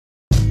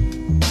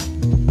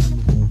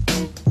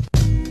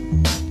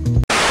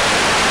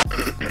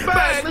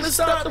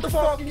Start the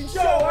fucking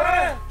show,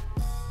 man!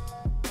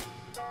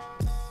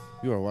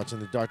 You are watching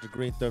the Dr.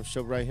 Greenthumb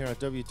Show right here on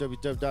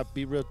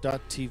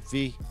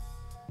www.BREALTV.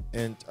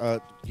 And,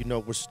 you know,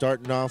 we're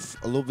starting off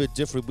a little bit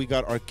different. We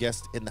got our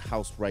guest in the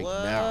house right now.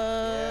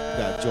 Yeah.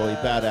 We got Joey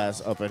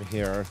Badass up in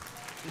here.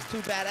 He's too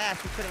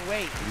badass. We couldn't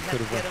wait. We had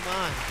to get him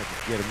on.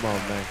 Had to get him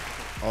on, man.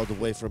 All the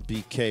way from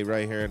BK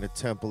right here in the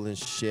temple and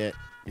shit.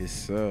 Yes,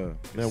 sir.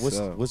 Man, Yes,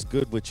 sir. what's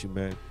good with you,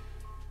 man?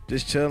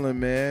 Just chilling,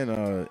 man.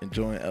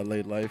 Enjoying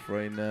LA life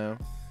right now.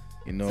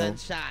 You know,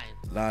 Sunshine.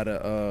 a lot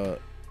of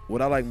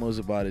what I like most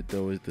about it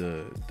though is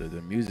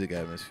the music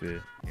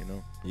atmosphere. You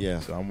know. Yeah.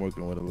 So I'm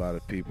working with a lot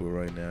of people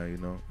right now. You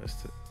know. That's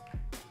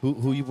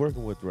Who you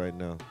working with right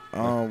now?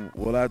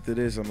 Well, after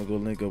this, I'm gonna go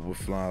link up with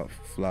Flying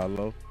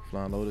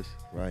Lotus.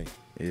 Right.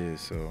 Yeah.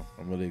 So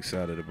I'm really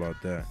excited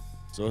about that.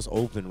 So it's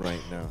open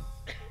right now.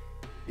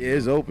 Yeah,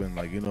 it's open.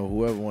 Like, you know,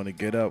 whoever want to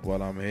get up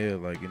while I'm here,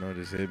 like, you know,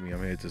 just hit me.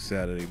 I'm here till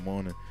Saturday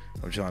morning.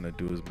 I'm trying to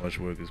do as much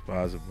work as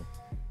possible.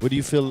 What do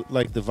you feel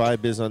like the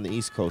vibe is on the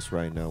East Coast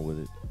right now with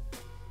it?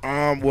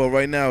 Well,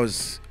 right now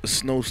it's a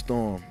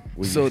snowstorm,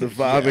 so the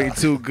vibe ain't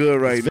too good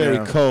right now. It's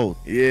very cold.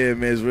 Yeah,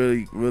 man, it's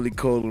really, really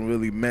cold and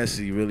really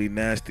messy, really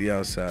nasty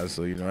outside.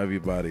 So, you know,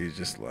 everybody is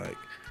just like,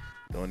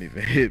 don't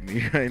even hit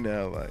me right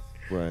now. Like,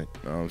 Right.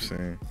 you know what I'm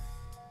saying?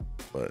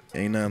 But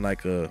ain't nothing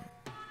like a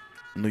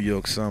New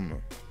York summer.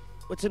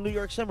 What's a New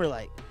York summer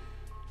like?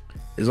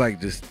 It's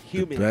like just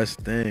Humid. the best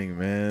thing,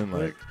 man.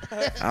 Like,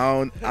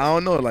 I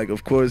don't know. Like,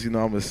 of course, you know,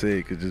 I'm gonna say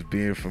it 'cause just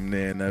being from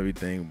there and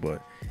everything,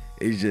 but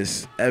it's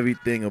just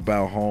everything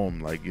about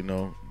home, like, you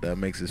know, that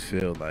makes us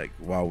feel like,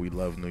 wow, we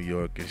love New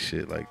York and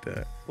shit like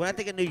that. When I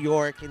think of New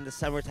York in the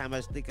summertime, I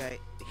just think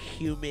like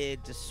humid,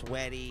 just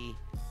sweaty,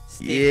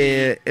 sticky.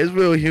 Yeah, it's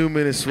real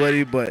humid and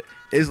sweaty, but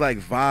it's like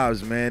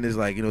vibes, man. It's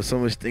like, you know, so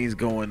much things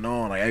going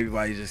on. Like,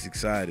 everybody's just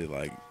excited.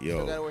 Like, Still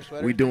gotta yo, wear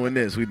sweaters? we doing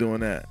this, we doing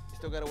that. You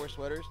still gotta wear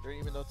sweaters during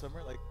even though it's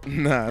summer? Like,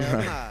 Nah, Hell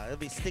nah. nah, it'll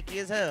be sticky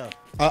as hell.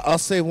 I'll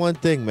say one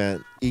thing,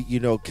 man. You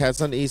know, cats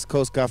on the East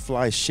Coast got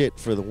fly shit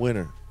for the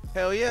winter.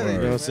 hell yeah, Word. they You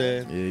do, know what I'm man.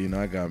 saying? Yeah, you know,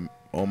 I got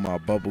all my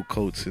bubble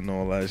coats and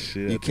all that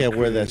shit. You can't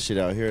wear that shit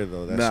out here,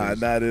 though. That Nah,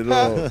 shit's- not at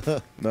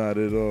all. Not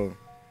at all.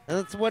 And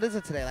it's, what is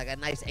it today? Like a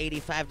nice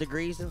 85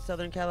 degrees in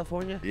Southern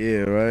California? Yeah,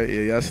 right?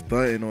 Yeah, y'all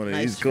stunting on the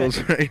Nice East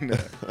Coast right now.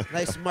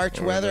 Nice March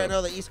Word weather. I up.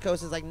 know the East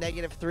Coast is like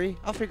 -3.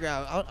 I'll figure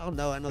out. I'll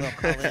know. I know they'll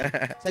call in.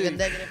 It's like a Dude,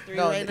 -3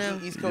 no, right the now.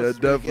 East Coast You're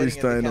is really definitely getting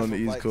stunting into on the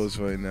East canceled Coast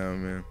right now,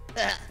 man.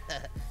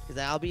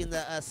 Because I'll be in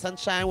the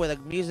sunshine where the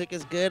music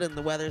is good and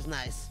the weather's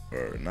nice.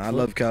 Word. Nah, I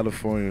love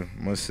California,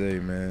 must say,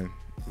 man.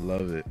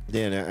 Love it.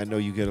 Yeah, and I know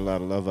you get a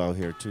lot of love out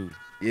here, too.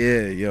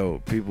 Yeah, yo,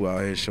 people out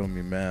here show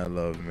me mad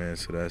love, man.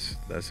 So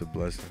that's a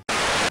blessing.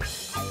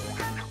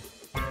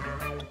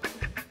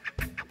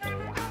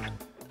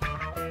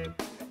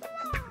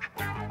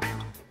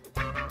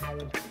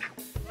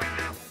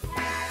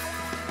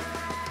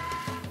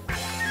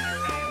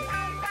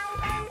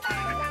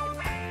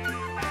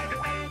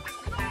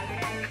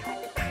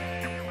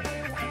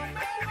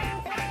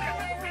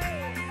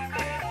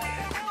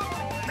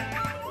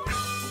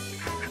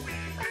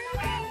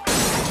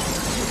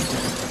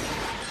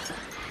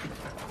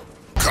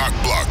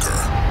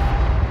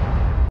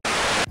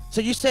 So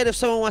you said if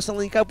someone wants to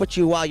link up with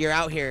you while you're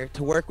out here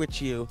to work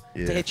with you,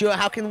 Yeah. to hit you up,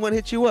 how can one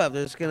hit you up?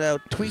 They're just going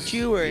to tweet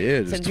you or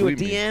Yeah, just send you a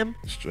tweet me. DM?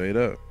 Straight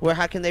up. Or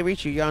how can they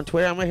reach you? You're on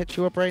Twitter? I'm going to hit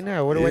you up right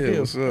now. What do I Yeah, do?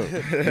 what's up?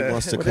 He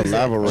wants to What is it?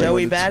 collaborate.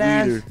 Joey I'm on the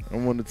Badass? Tweeter.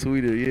 I'm on the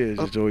Twitter, yeah,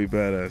 just Joey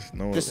Badass.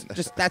 No,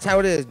 Just that's how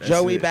it is. That's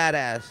Joey it.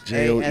 Badass.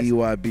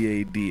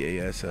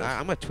 Joeybadass.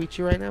 I'm going to tweet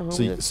you right now,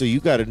 homie. So you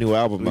got a new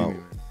album Tweet out me.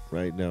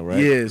 right now, right?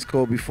 Yeah, it's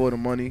called Before the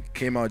Money.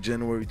 Came out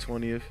January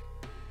 20th.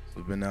 So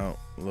it's been out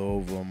a little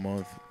over a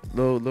month.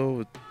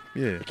 Little,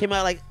 yeah. It came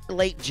out like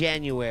late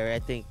January, I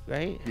think,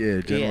 right? Yeah,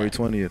 January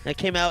 20th. It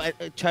came out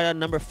at chart on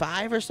number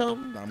 5 or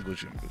something? Nah, I'm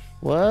Gucci.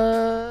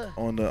 What?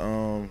 On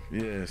the,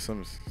 yeah,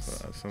 some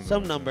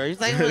Number. He's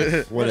like,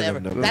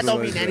 whatever. number. That don't Something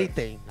mean like that.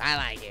 anything. I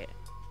like it.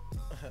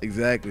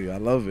 Exactly. I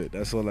love it.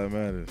 That's all that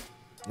matters.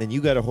 And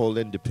you got a whole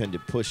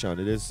independent push on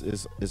it.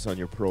 It's on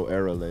your Pro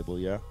Era label,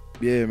 yeah?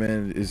 Yeah,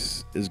 man,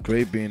 it's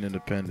great being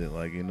independent.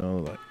 Like, you know,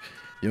 like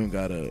you don't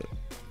gotta,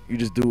 you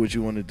just do what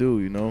you want to do,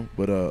 you know.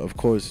 But of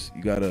course,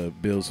 you gotta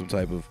build some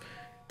type of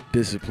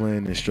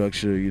discipline and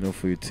structure, you know,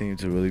 for your team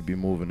to really be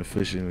moving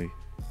efficiently.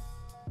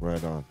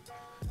 Right on.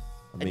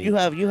 And you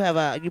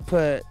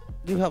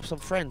help some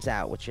friends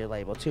out with your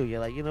label too. You're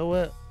like, you know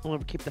what? I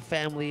want to keep the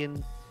family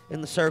in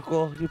the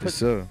circle. You Yes, put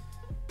sir.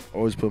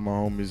 Always put my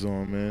homies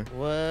on, man.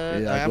 what? Yeah,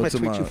 Alright, I I'm go gonna to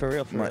tweet you for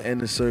real. my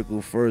inner circle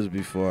first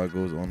before I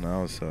go on the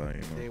outside,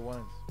 you know. Day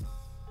ones.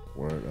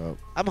 Word up.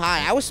 I'm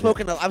high. I was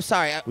smoking. I'm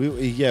sorry. We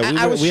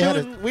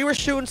We were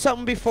shooting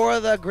something before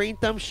the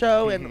Greenthumb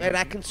Show, and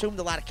I consumed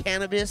a lot of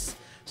cannabis.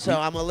 So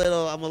I'm a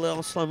little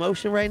in slow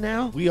motion right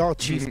now. We all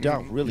chiefed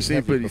out really You seem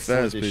heavy pretty before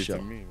fast this paced show.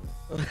 to me.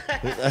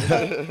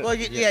 Well,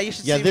 yeah, you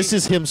should. Yeah, see this me.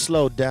 is him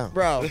slowed down.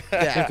 Bro.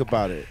 Yeah. Think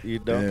about it, you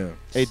know. Damn.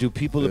 Hey, do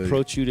people Yeah.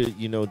 approach you to,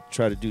 you know,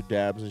 try to do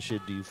dabs and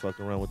shit? Do you fuck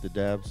around with the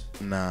dabs?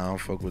 Nah, I don't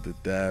fuck with the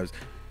dabs.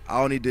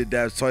 I only did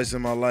dabs twice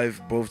in my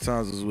life. Both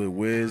times was with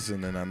Wiz,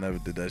 and then I never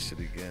did that shit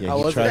again.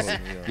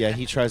 Yeah,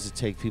 he tries to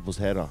take people's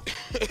head off.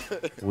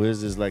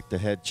 Wiz is like the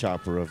head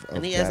chopper of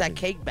and he has that dabbing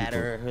cake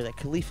batter, or that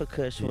Khalifa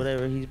Kush, or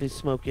whatever he's been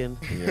smoking.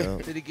 Yeah.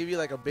 Did he give you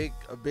like a big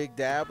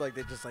dab? Like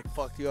they just like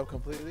fucked you up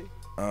completely?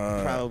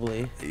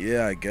 Probably.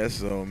 Yeah, I guess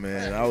so,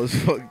 man. I was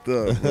fucked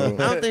up, bro. I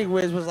don't think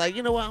Wiz was like,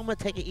 you know what, I'm gonna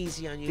take it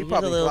easy on you. He He's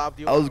probably a little... flopped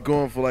you. I was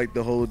going for like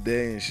the whole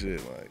day and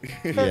shit, like.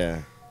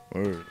 Yeah.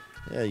 Word.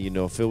 Yeah, you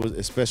know,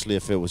 especially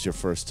if it was your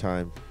first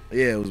time.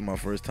 Yeah, it was my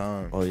first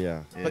time. Oh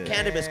yeah. But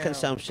cannabis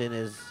consumption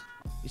is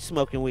you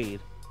smoking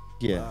weed.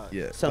 Yeah.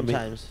 Yeah.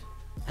 Sometimes.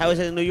 How is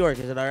it in New York?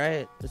 Is it all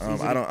right?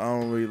 I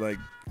don't really like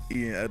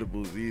eating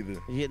edibles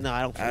either. No,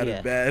 I don't. I had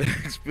a bad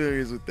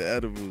experience with the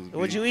edibles.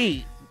 What'd you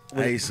eat?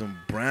 I ate some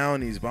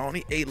brownies, but I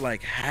only ate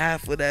like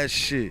half of that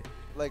shit.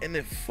 Like, and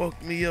it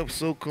fucked me up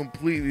so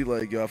completely.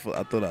 Like, yo, I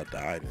thought I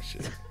died and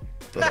shit.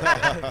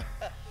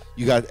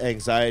 You got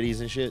anxieties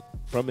and shit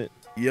from it?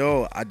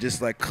 Yo, I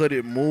just like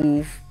couldn't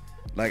move.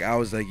 Like I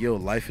was like, yo,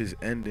 life is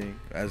ending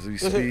as we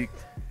speak.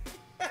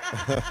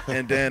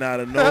 And then out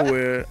of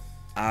nowhere,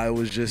 I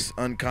was just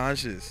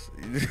unconscious.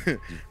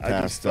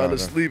 I just fell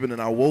asleep and then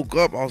I woke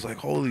up. I was like,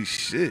 holy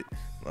shit.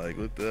 Like,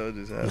 what the hell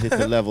just happened? Hit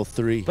the level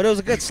 3. But it was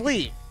a good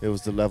sleep. It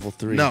was the level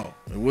 3. No,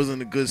 it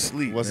wasn't a good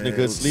sleep. Wasn't man. a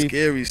good it was sleep? A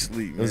scary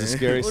sleep, man. It was a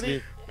scary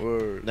sleep?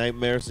 Word.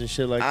 Nightmares and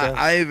shit like that?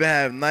 I even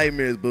have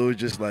nightmares, but it was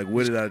just like,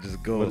 where did I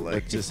just go?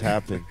 What just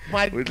happened?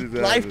 My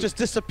life just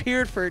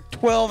disappeared for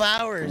 12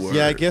 hours. Word.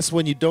 Yeah, I guess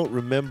when you don't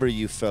remember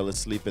you fell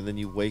asleep and then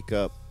you wake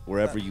up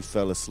wherever you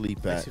fell asleep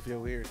at. Makes you feel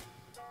weird.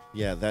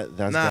 Yeah,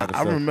 that's nah.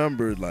 I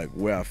remember like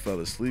where I fell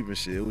asleep and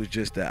shit. It was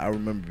just that I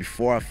remember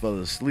before I fell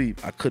asleep,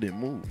 I couldn't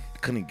move, I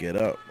couldn't get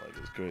up. Like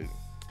it was crazy.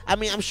 I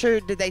mean, I'm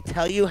sure. Did they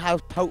tell you how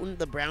potent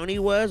the brownie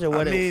was, or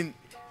what? I mean,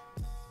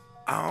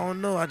 I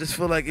don't know. I just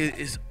feel like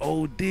it's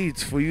OD.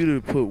 It's for you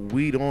to put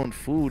weed on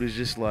food. It's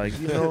just like,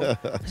 you know.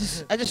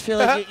 I just feel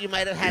like you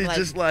might have had it's like,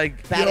 just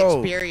like bad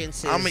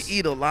experiences. I'm gonna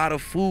eat a lot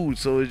of food,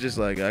 so it's just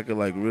like I could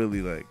like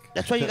really like.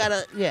 That's why you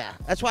gotta. Yeah.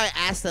 That's why I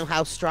asked them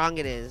how strong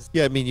it is.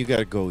 Yeah, I mean you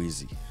gotta go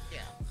easy. Yeah.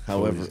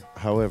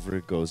 However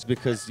it goes,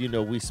 because you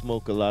know we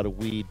smoke a lot of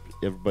weed.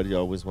 Everybody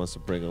always wants to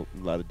bring a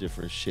lot of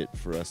different shit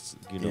for us.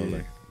 You know,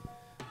 like,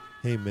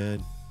 hey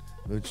man,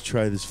 let's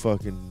try this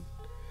fucking.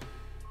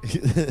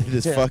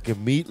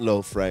 Fucking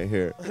meatloaf right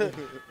here. That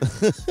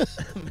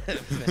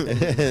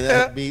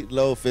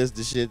meatloaf is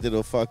the shit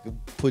that'll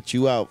fucking put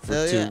you out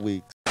for 2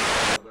 weeks.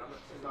 It's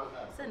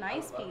a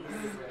nice piece.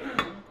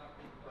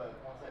 But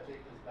once I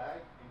take this bag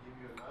and give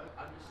you a nut,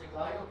 I'm just saying, I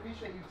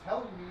appreciate you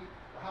telling me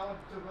how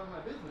to run my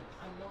business.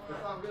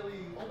 It's not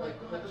really like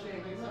that doesn't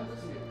make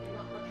sense to me.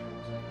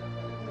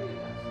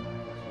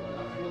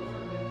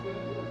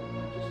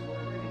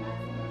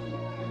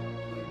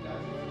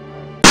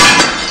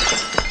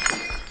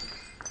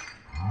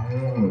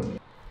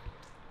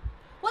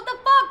 What the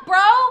fuck,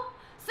 bro?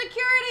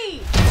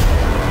 Security!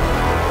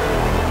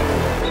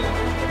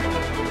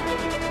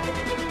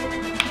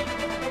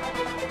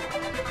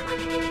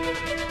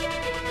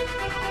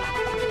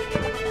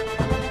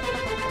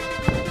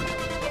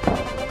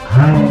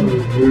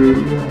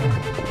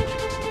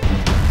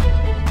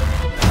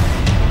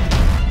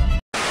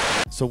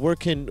 So where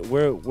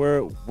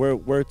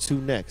to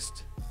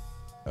next?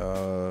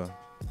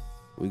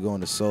 We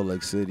going to Salt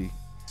Lake City.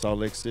 Salt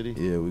Lake City?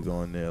 Yeah, we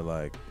going there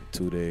like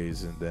 2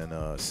 days, and then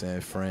San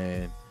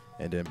Fran,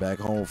 and then back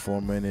home for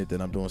a minute.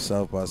 Then I'm doing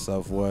South by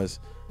Southwest.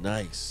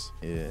 Nice.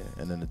 Yeah,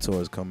 and then the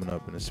tour is coming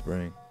up in the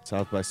spring.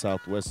 South by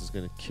Southwest is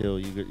gonna kill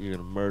you. You're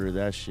gonna murder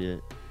that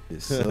shit.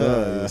 Yes,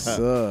 sir. Yes,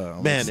 sir.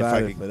 I'm man,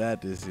 excited for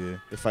that this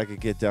year. If I could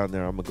get down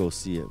there, I'm gonna go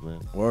see it, man.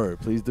 Word,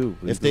 please do.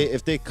 Please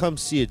if they come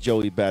see a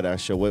Joey Badass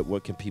show,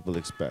 what can people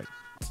expect?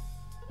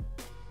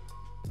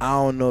 I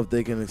don't know if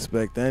they can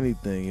expect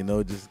anything. You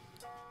know, just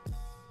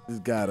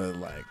gotta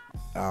like,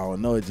 I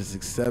don't know, just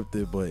accept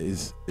it. But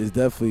it's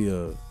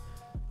definitely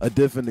a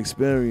different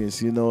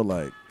experience. You know,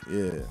 like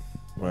yeah.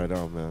 Right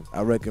on, man.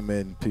 I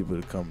recommend people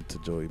to come to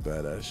Joey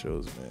Badass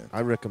shows, man.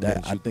 I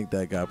recommend. I think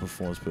that guy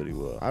performs pretty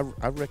well.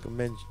 I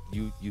recommend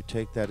you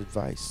take that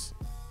advice.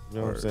 You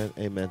know what I'm saying?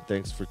 Hey, man,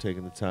 thanks for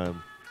taking the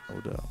time.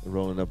 No doubt.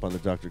 Rolling up on the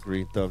Dr.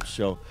 Greenthumb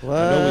Show.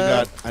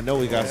 What? I know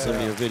we got some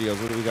of your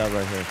videos. What do we got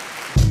right here?